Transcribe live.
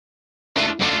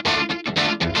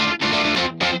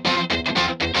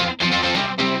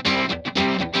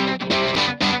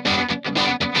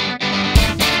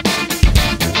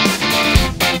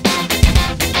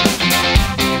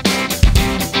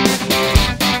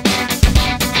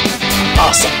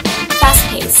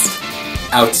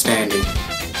outstanding.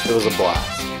 It was a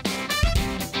blast.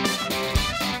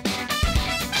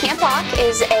 Camp Hawk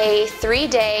is a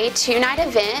 3-day, 2-night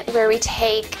event where we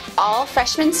take all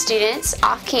freshman students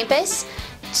off campus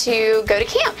to go to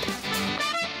camp.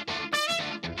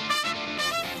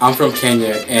 I'm from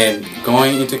Kenya, and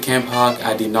going into Camp Hawk,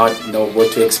 I did not know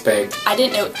what to expect. I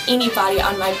didn't know anybody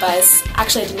on my bus.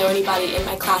 Actually, I didn't know anybody in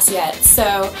my class yet,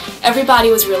 so everybody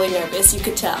was really nervous, you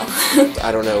could tell.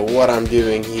 I don't know what I'm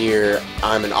doing here.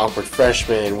 I'm an awkward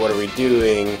freshman. What are we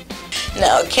doing?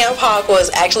 No, Camp Hawk was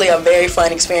actually a very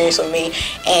fun experience for me,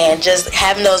 and just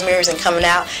having those mirrors and coming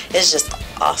out is just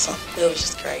awesome. It was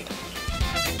just great.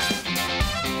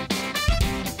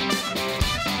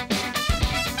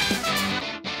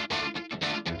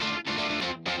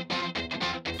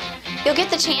 You'll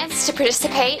get the chance to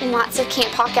participate in lots of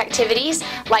Camp Hawk activities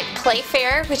like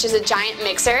Playfair, which is a giant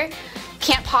mixer,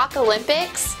 Camp Hawk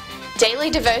Olympics,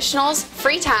 daily devotionals,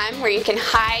 free time where you can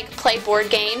hike, play board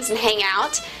games, and hang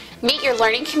out, meet your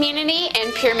learning community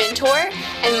and peer mentor,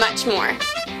 and much more.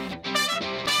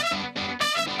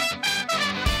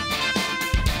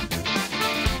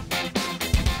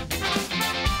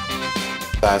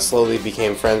 I slowly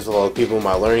became friends with all the people in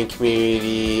my learning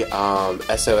community,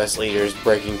 SOS leaders,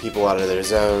 breaking people out of their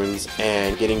zones,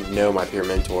 and getting to know my peer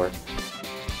mentor.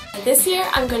 This year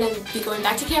I'm going to be going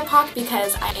back to Camp Hawk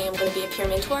because I am going to be a peer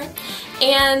mentor.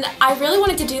 And I really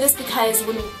wanted to do this because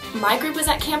when my group was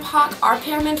at Camp Hawk, our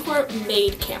peer mentor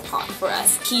made Camp Hawk for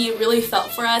us. He really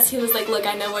felt for us. He was like, look,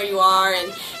 I know where you are,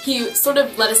 and he sort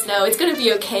of let us know it's going to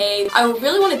be okay. I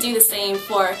really want to do the same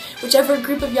for whichever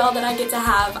group of y'all that I get to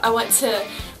have. I want to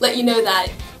let you know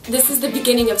that this is the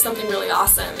beginning of something really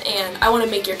awesome, and I want to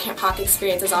make your Camp Hawk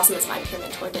experience as awesome as my peer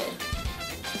mentor did.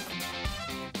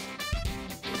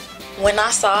 When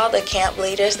I saw the camp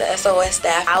leaders, the SOS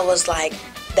staff, I was like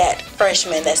that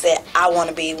freshman that said, I want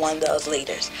to be one of those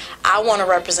leaders. I want to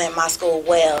represent my school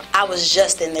well. I was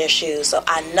just in their shoes, so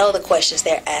I know the questions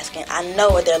they're asking. I know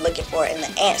what they're looking for and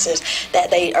the answers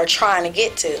that they are trying to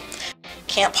get to.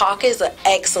 Camp Hawk is an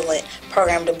excellent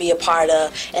program to be a part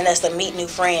of, and that's to meet new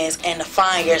friends and to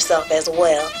find yourself as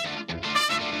well.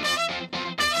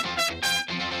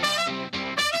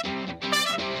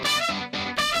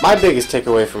 My biggest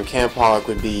takeaway from Camp Hawk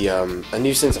would be a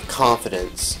new sense of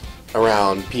confidence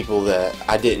around people that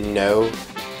I didn't know.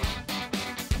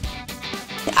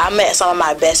 I met some of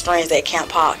my best friends at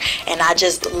Camp Hawk, and I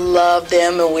just love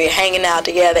them, and we're hanging out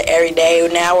together every day.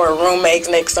 Now we're roommates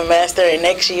next semester and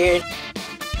next year.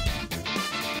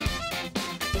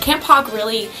 Camp Hawk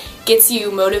really gets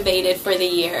you motivated for the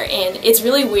year, and it's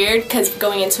really weird because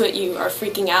going into it you are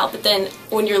freaking out, but then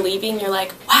when you're leaving you're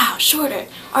like, wow, shorter,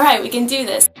 alright, we can do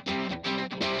this.